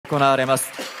行われます。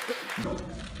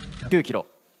9キロ。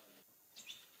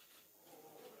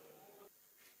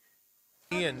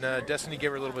And Destiny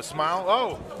gave her a little bit of smile.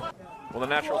 Oh! Well, the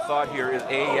natural thought here is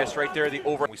yes, right there, the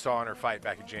over. We saw in her fight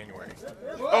back in January.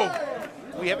 Oh!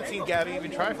 We haven't seen Gabi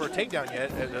even try for a takedown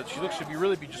yet. She looks to be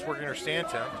really just working her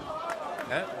stance out.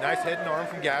 Nice head and arm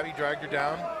from Gabi, dragged her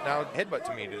down. Now headbutt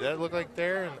to me. Did that look like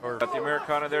there? Or got the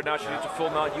Americana there. Now she needs a full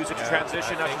mount, use it to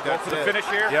transition. Now she's going for the it. finish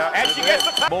here. Yeah, and she gets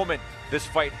the moment. This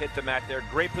fight hit the mat there.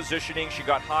 Great positioning. She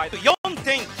got high.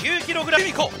 4.9 キログラム。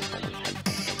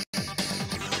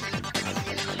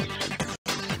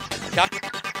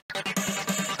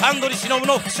ハンドリ忍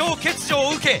の負傷欠場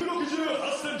を受け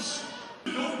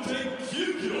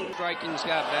Striking's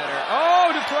got better.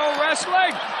 Oh, to pro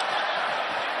wrestling!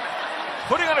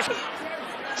 Putting on a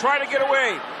trying to get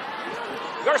away.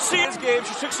 Garcia's game.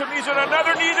 She took some knees on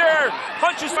another knee there.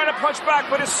 Punches trying to punch back,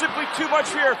 but it's simply too much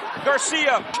here.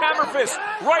 Garcia, hammer fist,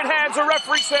 right hands. The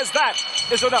referee says that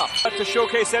is enough to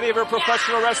showcase any of her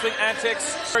professional wrestling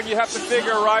antics. And you have to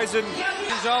figure Ryzen.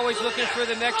 She's always looking for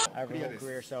the next. Over her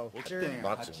career, so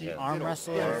arm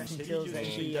wrestler until that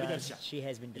she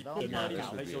has been developed.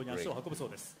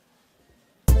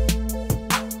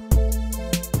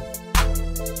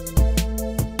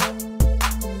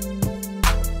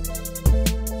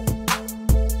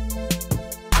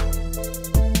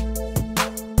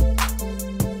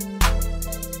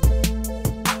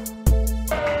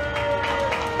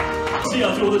 西亚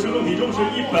最后的成功体重是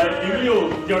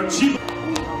106.7。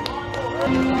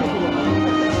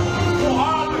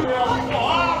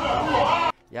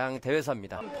 양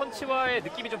대회사입니다. 펀치와의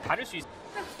느낌이 좀 다를 수 있어요.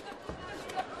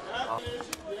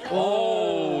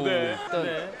 오, 네.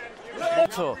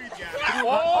 멈춰.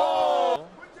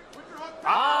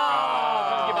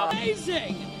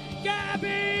 Amazing!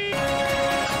 Gabi!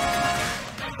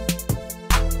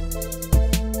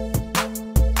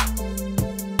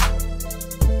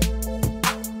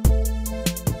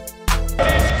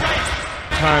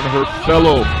 Time her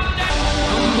fellow.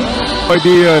 No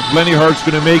idea if Lenny Hart's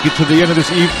going to make it to the end of this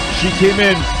evening. She came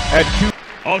in at 2.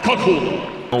 You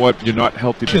know what? You're not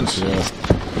healthy. Get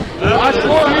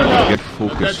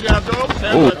focused.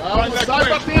 Oh.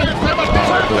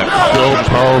 So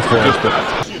powerful.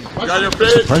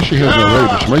 Surprised she has no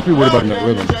rhythm. She might be worried about that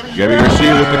rhythm. Gabi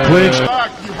Garsiya with the clinch.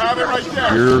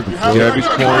 Here, Gabi's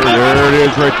corner. There it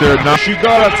is right there. Now she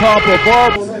got on top of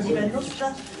Bob.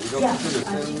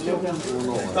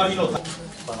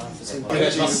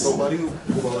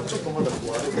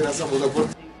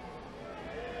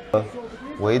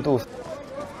 维度，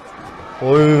哎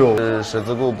呦，是十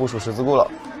字固，部署十字固了。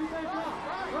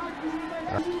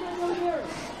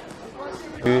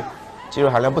肌肉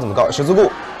含量不怎么高，十字固，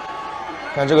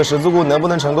看这个十字固能不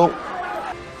能成功。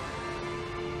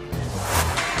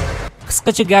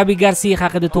 Qisqacha Gabi Garsiya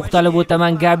haqida to'xtalib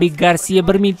o'taman. Gabi Garsiya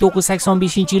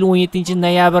 1985-yil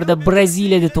 17-noyabrda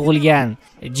Braziliyada tug'ilgan.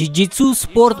 Jiu-jitsu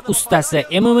sport ustasi.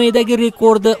 MMA'dagi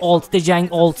rekordi 6 ta jang,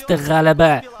 6 ta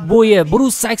g'alaba. Bo'yi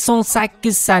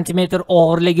 188 cm,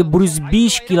 og'irligi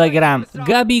 105 kg.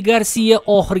 Gabi Garsiya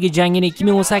oxirgi jangini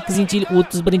 2018-yil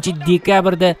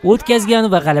 31-dekabrda o'tkazgan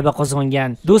va g'alaba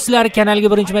qozongan. Do'stlar, kanalga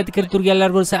birinchi marta kirib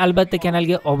turganlar bo'lsa, albatta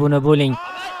kanalga obuna bo'ling.